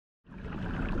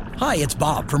Hi, it's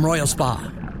Bob from Royal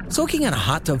Spa. Soaking in a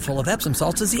hot tub full of Epsom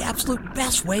salts is the absolute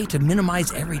best way to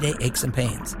minimize everyday aches and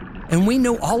pains. And we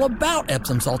know all about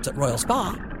Epsom salts at Royal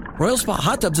Spa. Royal Spa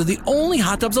hot tubs are the only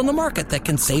hot tubs on the market that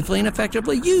can safely and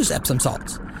effectively use Epsom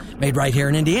salts. Made right here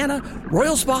in Indiana,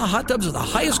 Royal Spa hot tubs are the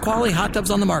highest quality hot tubs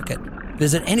on the market.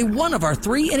 Visit any one of our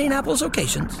 3 Indianapolis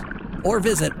locations or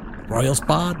visit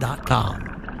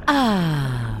royalspa.com.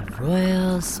 Ah,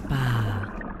 Royal Spa.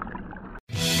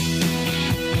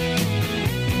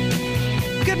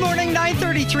 Good morning,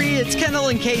 9:33. It's Kendall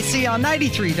and Casey on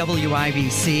 93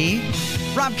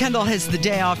 WIBC. Rob Kendall has the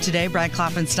day off today. Brad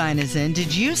Klopfenstein is in.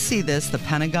 Did you see this? The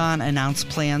Pentagon announced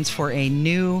plans for a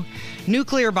new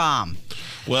nuclear bomb.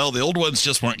 Well, the old ones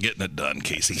just weren't getting it done,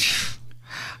 Casey.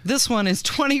 This one is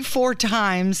 24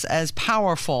 times as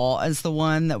powerful as the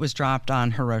one that was dropped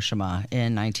on Hiroshima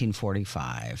in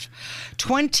 1945.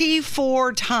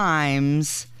 24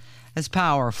 times as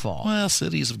powerful. Well,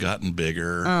 cities have gotten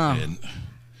bigger. And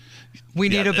we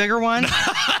need a bigger one?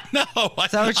 No.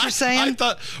 Is that what you're saying? I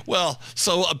thought,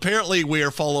 so apparently we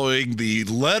are following the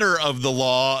letter of the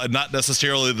law and not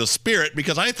necessarily the spirit,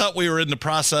 because I thought we were in the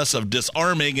process of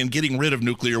disarming and getting rid of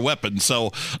nuclear weapons.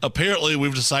 So apparently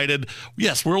we've decided,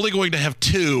 yes, we're only going to have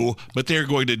 2, but they're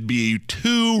going to be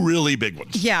 2 really big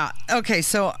ones. Yeah. Okay.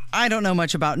 So I don't know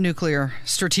much about nuclear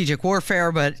strategic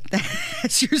warfare, but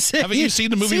as you're saying. Haven't you seen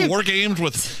the movie War Games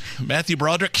with Matthew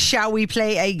Broderick? Shall we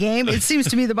play a game? It seems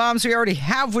to me the bombs we already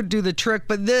have would do the trick,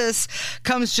 but this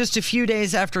comes just a few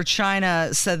days after China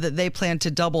said that they plan to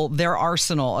double their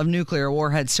arsenal of nuclear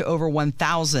warheads to over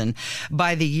 1,000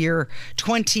 by the year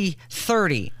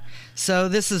 2030. So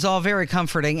this is all very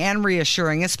comforting and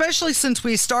reassuring, especially since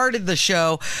we started the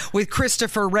show with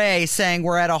Christopher Wray saying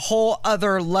we're at a whole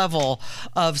other level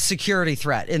of security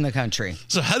threat in the country.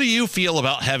 So how do you feel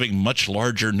about having much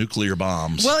larger nuclear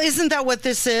bombs? Well, isn't that what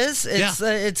this is?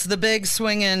 It's the big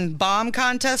swinging bomb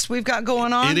contest we've got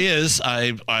going on? It is.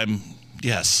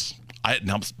 Yes.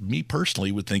 Now, me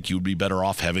personally would think you would be better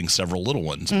off having several little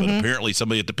ones, but apparently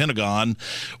somebody at the Pentagon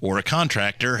or a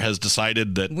contractor has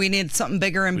decided that we need something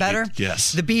bigger and better.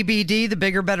 Yes. The BBD, the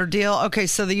bigger, better deal. Okay,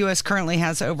 so the U.S. currently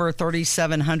has over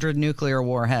 3,700 nuclear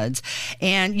warheads.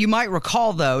 And you might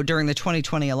recall, though, during the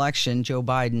 2020 election, Joe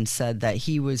Biden said that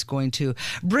he was going to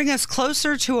bring us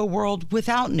closer to a world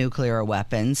without nuclear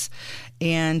weapons.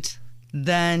 And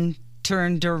then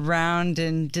turned around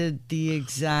and did the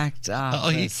exact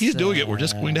opposite. He's doing it. We're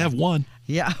just going to have one.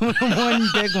 Yeah, one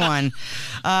big one.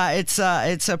 It's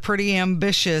a pretty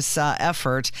ambitious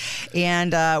effort,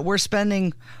 and we're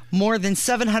spending more than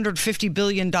 $750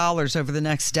 billion over the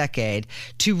next decade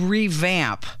to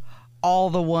revamp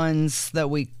all the ones that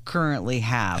we currently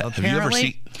have.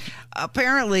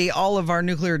 Apparently, all of our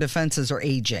nuclear defenses are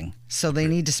aging, so they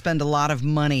need to spend a lot of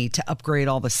money to upgrade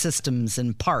all the systems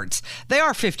and parts. They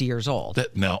are 50 years old.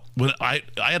 Now, when I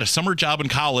had a summer job in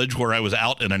college where I was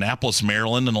out in Annapolis,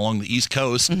 Maryland, and along the East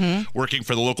Coast working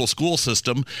for the local school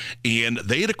system, and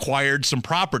they had acquired some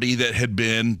property that had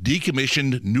been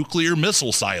decommissioned nuclear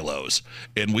missile silos,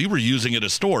 and we were using it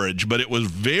as storage, but it was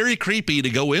very creepy to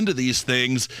go into these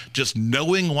things just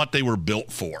knowing what they were built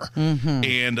for,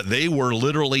 and they were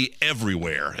literally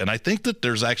everywhere. And I think that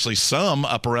there's actually some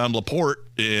up around LaPorte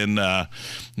in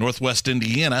northwest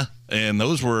Indiana, and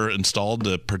those were installed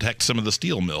to protect some of the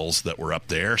steel mills that were up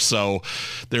there. So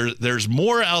there's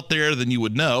more out there than you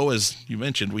would know. As you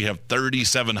mentioned, we have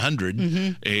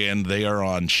 3,700, and they are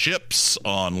on ships,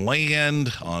 on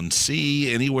land, on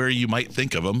sea, anywhere you might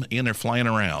think of them, and they're flying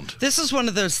around. This is one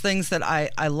of those things that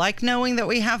I like knowing that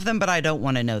we have them, but I don't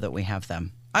want to know that we have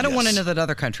them. I don't want to know that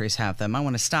other countries have them. I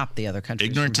want to stop the other countries.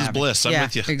 Ignorance is bliss. I'm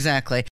with you. Exactly.